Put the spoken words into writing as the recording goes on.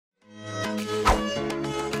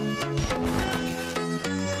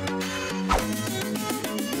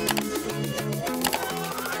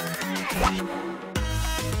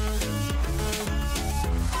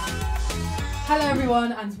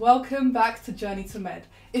everyone and welcome back to Journey to Med.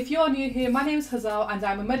 If you are new here, my name is Hazal and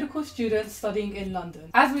I'm a medical student studying in London.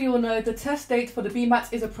 As we all know, the test date for the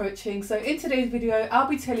BMAT is approaching, so in today's video I'll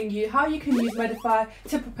be telling you how you can use MEDIFY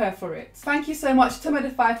to prepare for it. Thank you so much to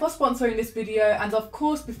MEDIFY for sponsoring this video, and of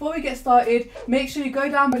course before we get started, make sure you go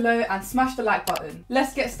down below and smash the like button.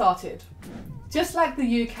 Let's get started. Just like the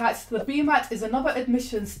UCAT, the BMAT is another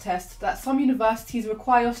admissions test that some universities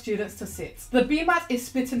require students to sit. The BMAT is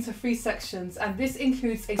split into 3 sections, and this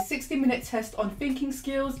includes a 60-minute test on thinking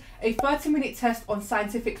skills, a 30-minute test on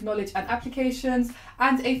scientific knowledge and applications,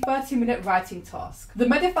 and a 30-minute writing task. The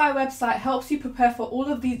MEDIFY website helps you prepare for all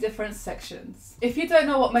of these different sections. If you don't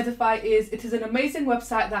know what MEDIFY is, it is an amazing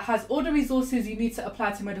website that has all the resources you need to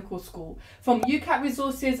apply to medical school, from UCAT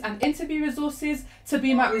resources and interview resources to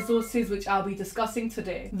BMAT resources, which I'll be discussing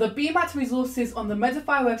today. The BMAT resources on the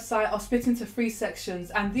MEDIFY website are split into 3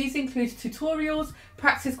 sections, and these include tutorials,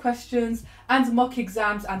 practice questions, and mock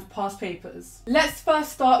exams and past papers. Let's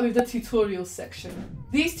first start with the tutorials section.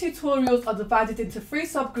 These tutorials are divided into 3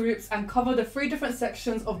 subgroups and cover the 3 different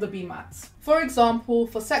sections of the BMAT. For example,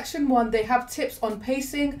 for section 1 they have tips on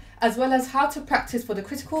pacing as well as how to practice for the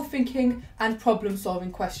critical thinking and problem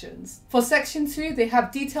solving questions. For section 2 they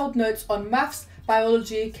have detailed notes on maths,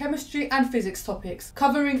 biology, chemistry and physics topics,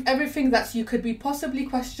 covering everything that you could be possibly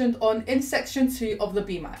questioned on in section 2 of the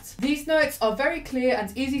BMAT. These notes are very clear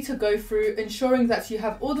and easy to go through, ensuring that you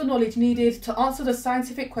have all the knowledge needed to answer the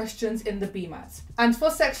scientific questions in the BMAT. And for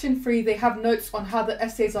section 3 they have notes on how the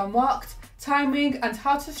essays are marked, timing and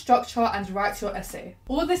how to structure and write your essay.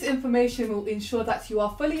 All this information will ensure that you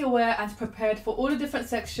are fully aware and prepared for all the different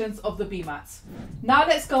sections of the BMAT. Now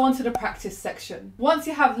let's go on to the practice section. Once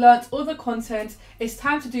you have learnt all the content, it's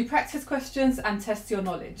time to do practice questions and test your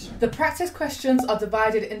knowledge. The practice questions are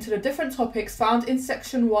divided into the different topics found in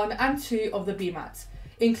section 1 and 2 of the BMAT,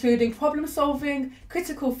 including problem solving,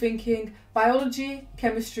 critical thinking, biology,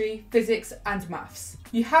 chemistry, physics and maths.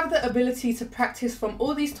 You have the ability to practice from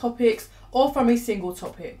all these topics or from a single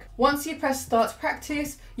topic. Once you press start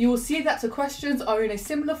practice, you will see that the questions are in a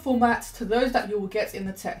similar format to those that you will get in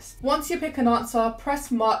the test. Once you pick an answer, press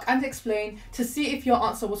mark and explain to see if your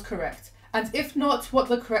answer was correct, and if not, what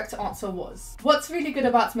the correct answer was. What's really good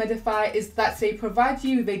about MEDIFY is that they provide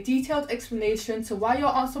you with a detailed explanation to why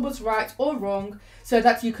your answer was right or wrong, so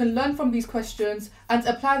that you can learn from these questions and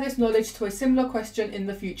apply this knowledge to a similar question in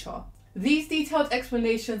the future. These detailed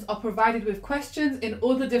explanations are provided with questions in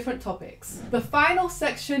all the different topics. The final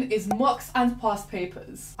section is mocks and past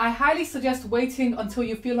papers. I highly suggest waiting until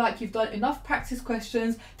you feel like you've done enough practice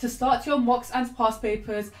questions to start your mocks and past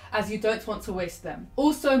papers, as you don't want to waste them.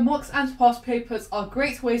 Also, mocks and past papers are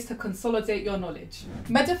great ways to consolidate your knowledge.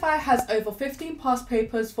 MEDIFY has over 15 past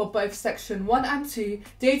papers for both section 1 and 2,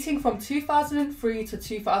 dating from 2003 to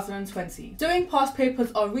 2020. Doing past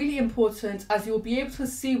papers are really important, as you'll be able to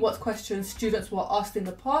see what questions students were asked in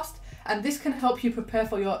the past, and this can help you prepare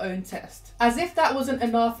for your own test. As if that wasn't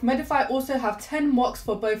enough, MEDIFY also have 10 mocks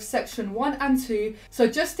for both section 1 and 2, so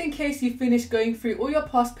just in case you finish going through all your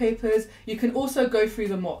past papers, you can also go through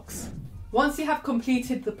the mocks. Once you have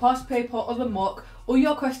completed the past paper or the mock, all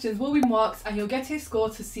your questions will be marked and you'll get a score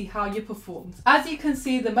to see how you performed. As you can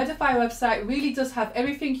see, the MEDIFY website really does have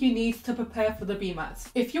everything you need to prepare for the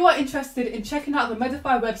BMAT. If you are interested in checking out the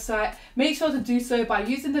MEDIFY website, make sure to do so by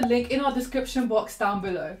using the link in our description box down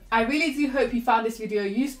below. I really do hope you found this video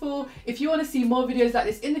useful. If you want to see more videos like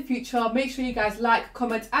this in the future, make sure you guys like,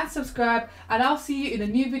 comment and subscribe, and I'll see you in a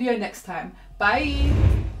new video next time.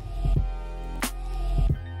 Bye!